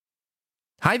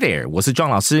Hi there， 我是 John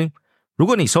老师。如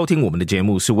果你收听我们的节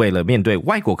目是为了面对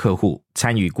外国客户、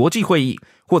参与国际会议，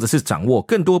或者是掌握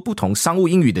更多不同商务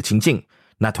英语的情境，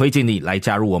那推荐你来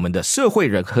加入我们的社会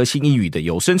人核心英语的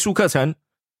有声书课程。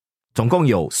总共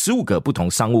有15个不同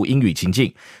商务英语情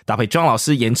境，搭配 John 老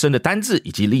师延伸的单字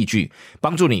以及例句，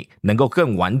帮助你能够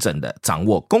更完整的掌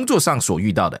握工作上所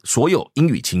遇到的所有英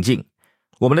语情境。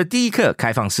我们的第一课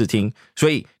开放试听，所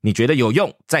以你觉得有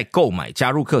用，再购买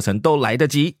加入课程都来得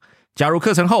及。加入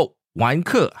课程后，玩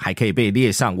课还可以被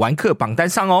列上玩课榜单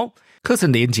上哦。课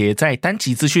程连结在单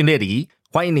集资讯列里，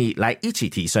欢迎你来一起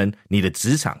提升你的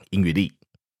职场英语力。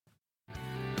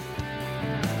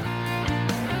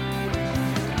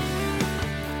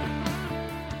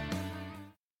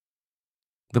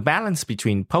The balance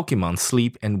between Pokemon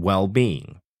sleep and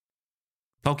well-being.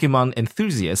 Pokemon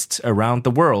enthusiasts around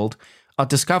the world are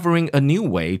discovering a new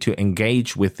way to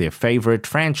engage with their favorite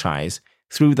franchise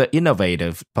through the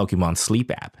innovative Pokemon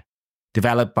Sleep app.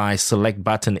 Developed by Select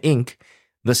Button Inc.,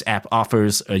 this app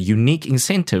offers a unique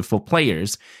incentive for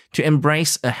players to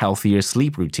embrace a healthier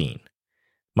sleep routine.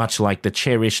 Much like the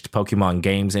cherished Pokemon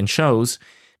games and shows,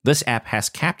 this app has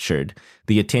captured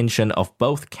the attention of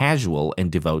both casual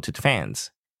and devoted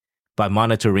fans. By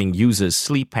monitoring users'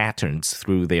 sleep patterns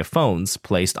through their phones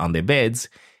placed on their beds,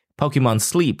 Pokemon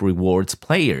Sleep rewards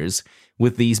players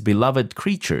with these beloved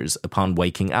creatures upon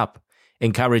waking up,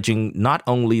 encouraging not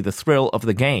only the thrill of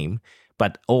the game,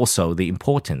 but also the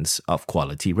importance of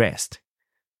quality rest.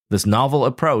 This novel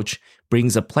approach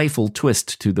brings a playful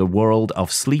twist to the world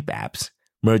of sleep apps,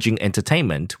 merging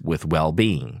entertainment with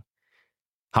well-being.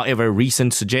 However,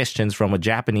 recent suggestions from a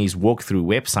Japanese walkthrough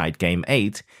website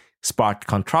Game8 sparked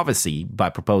controversy by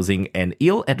proposing an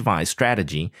ill-advised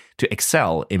strategy to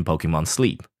excel in Pokemon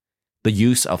Sleep, the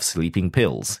use of sleeping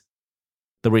pills.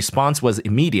 The response was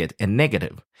immediate and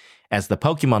negative, as the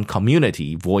Pokemon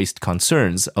community voiced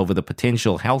concerns over the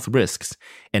potential health risks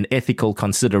and ethical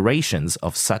considerations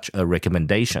of such a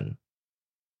recommendation.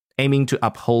 Aiming to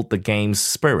uphold the game's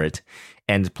spirit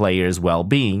and players'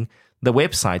 well-being, the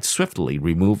website swiftly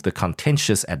removed the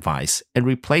contentious advice and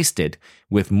replaced it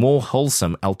with more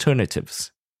wholesome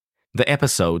alternatives. The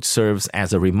episode serves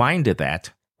as a reminder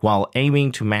that, while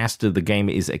aiming to master the game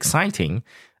is exciting,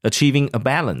 achieving a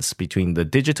balance between the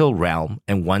digital realm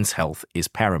and one's health is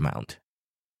paramount.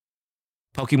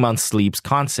 Pokemon Sleep's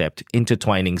concept,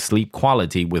 intertwining sleep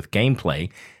quality with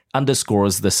gameplay,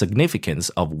 underscores the significance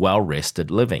of well-rested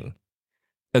living.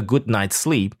 A good night's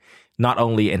sleep not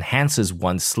only enhances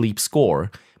one's sleep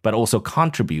score, but also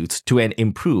contributes to an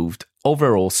improved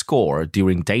overall score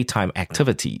during daytime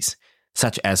activities,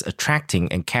 such as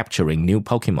attracting and capturing new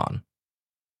Pokemon.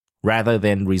 Rather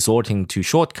than resorting to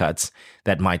shortcuts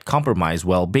that might compromise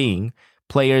well-being,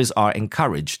 players are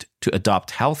encouraged to adopt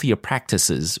healthier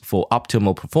practices for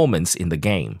optimal performance in the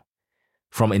game.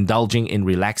 From indulging in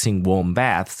relaxing warm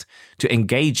baths to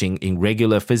engaging in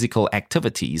regular physical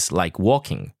activities like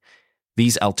walking,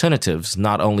 these alternatives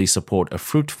not only support a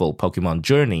fruitful Pokemon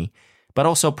journey, but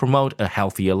also promote a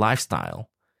healthier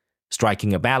lifestyle.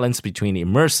 Striking a balance between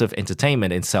immersive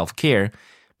entertainment and self-care,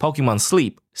 Pokemon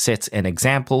Sleep sets an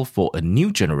example for a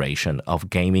new generation of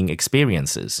gaming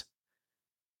experiences.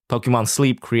 Pokemon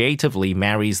Sleep creatively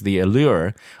marries the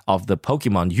allure of the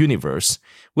Pokemon universe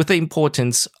with the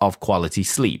importance of quality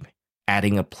sleep,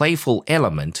 adding a playful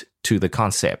element to the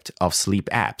concept of sleep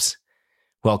apps.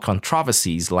 While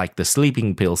controversies like the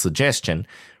sleeping pill suggestion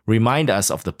remind us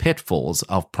of the pitfalls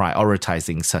of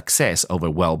prioritizing success over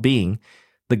well-being,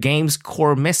 the game's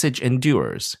core message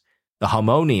endures. The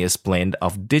harmonious blend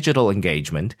of digital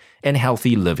engagement and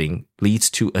healthy living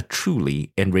leads to a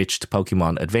truly enriched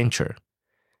Pokemon adventure.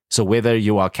 So whether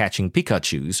you are catching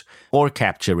Pikachus or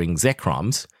capturing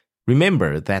Zekroms,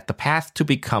 remember that the path to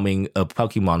becoming a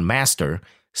Pokemon master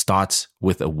starts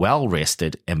with a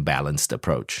well-rested and balanced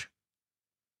approach.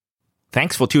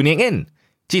 Thanks for tuning in.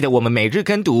 记得我们每日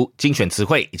跟读、精选词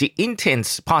汇以及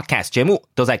Intense Podcast 节目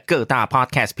都在各大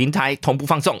Podcast 平台同步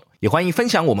放送，也欢迎分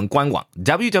享我们官网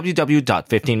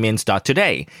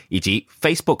www.15minutes.today 以及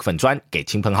Facebook 粉专给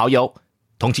亲朋好友。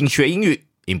同情学英语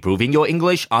 ，Improving your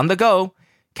English on the go.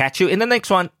 Catch you in the next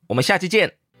one. 我们下期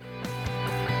见。